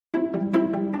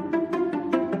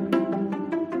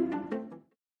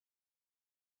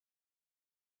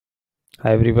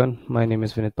Hi everyone, my name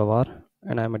is Vinit Pawar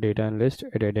and I'm a data analyst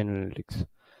at Data Analytics.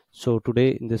 So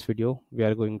today in this video, we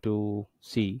are going to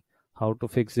see how to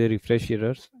fix the refresh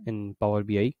errors in Power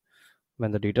BI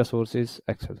when the data source is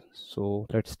Excel. So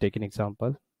let's take an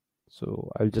example.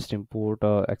 So I'll just import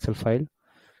a Excel file,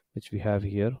 which we have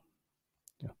here.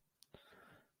 Yeah.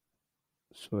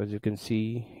 So as you can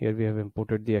see here, we have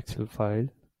imported the Excel file.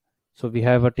 So we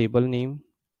have a table name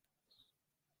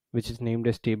which is named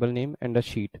as table name and a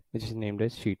sheet which is named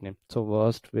as sheet name. So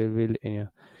first we will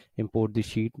import the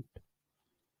sheet.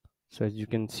 So as you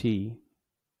can see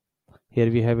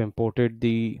here, we have imported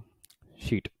the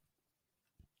sheet.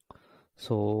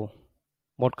 So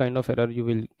what kind of error you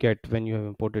will get when you have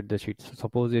imported the sheet? So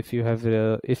suppose if you have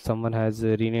if someone has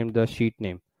renamed the sheet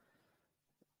name.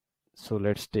 So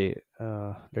let's take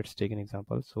an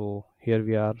example. So here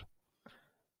we are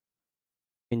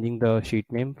changing the sheet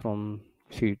name from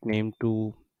sheet name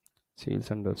to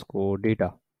sales underscore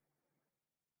data.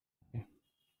 Okay.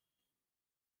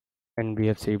 And we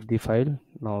have saved the file.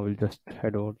 Now we'll just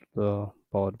head over to the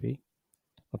Power BI.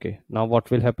 Okay, now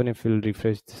what will happen if we'll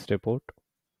refresh this report?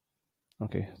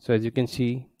 Okay, so as you can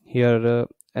see here,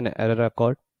 an error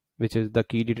occurred, which is the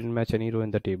key didn't match any row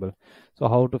in the table. So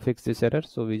how to fix this error?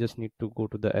 So we just need to go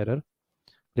to the error,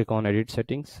 click on edit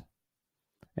settings,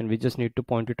 and we just need to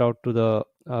point it out to the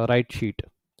right sheet.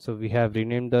 So we have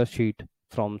renamed the sheet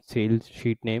from sales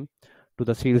sheet name to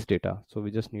the sales data. So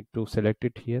we just need to select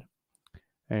it here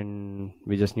and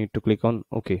we just need to click on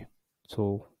OK.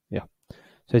 So yeah,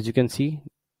 so as you can see,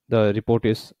 the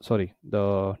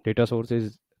data source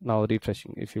is now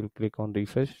refreshing. If you click on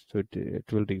refresh, so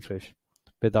it will refresh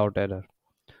without error.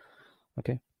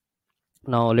 Okay,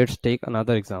 now let's take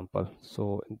another example.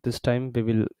 So this time we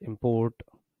will import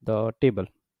the table,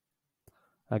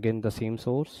 again the same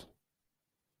source.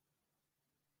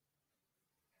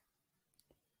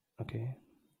 Okay,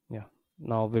 yeah,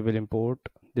 now we will import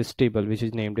this table which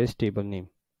is named as table name.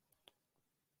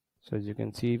 So as you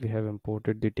can see, we have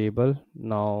imported the table.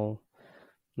 Now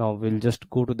we'll just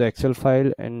go to the Excel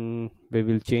file and we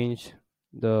will change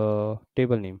the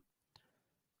table name.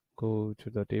 Go to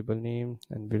the table name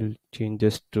and we'll change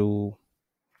this to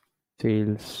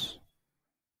sales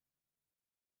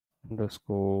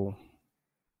underscore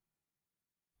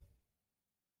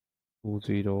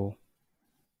 2022.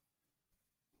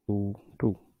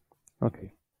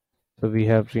 Okay, so we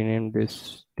have renamed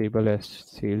this table as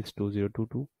sales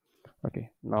 2022. Okay,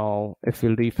 now if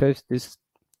we'll refresh this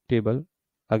table,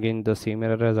 again the same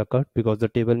error has occurred because the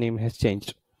table name has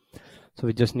changed. So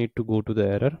we just need to go to the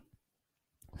error.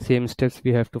 Same steps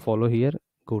we have to follow here.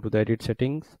 Go to the edit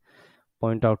settings,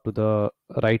 point out to the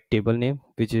right table name,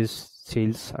 which is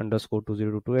sales underscore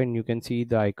 2022, and you can see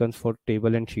the icons for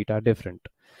table and sheet are different.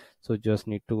 So just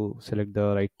need to select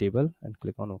the right table and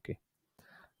click on OK.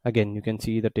 Again, you can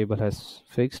see the table has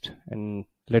fixed. And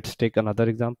let's take another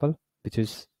example, which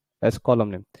is as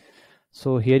column name.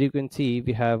 So here you can see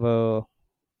we have a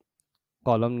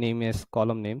column name as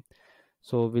column name.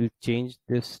 So we'll change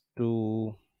this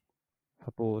to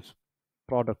suppose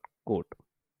product code.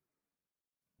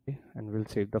 Okay, and we'll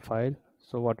save the file.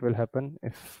 So what will happen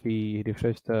if we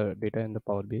refresh the data in the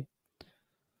Power BI?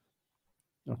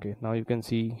 Okay, now you can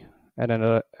see an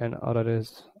error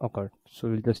is occurred. So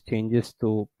we'll just change this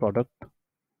to product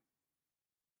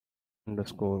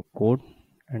underscore code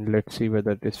and let's see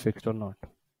whether it is fixed or not.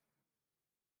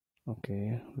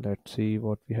 Okay, let's see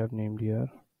what we have named here.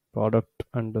 Product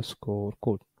underscore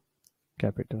code,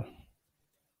 capital.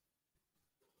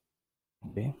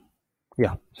 Okay,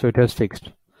 yeah, so it has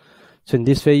fixed. So in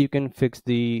this way you can fix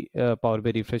the Power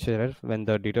BI refresh error when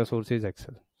the data source is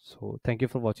Excel. So thank you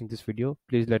for watching this video.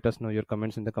 Please let us know your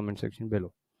comments in the comment section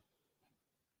below.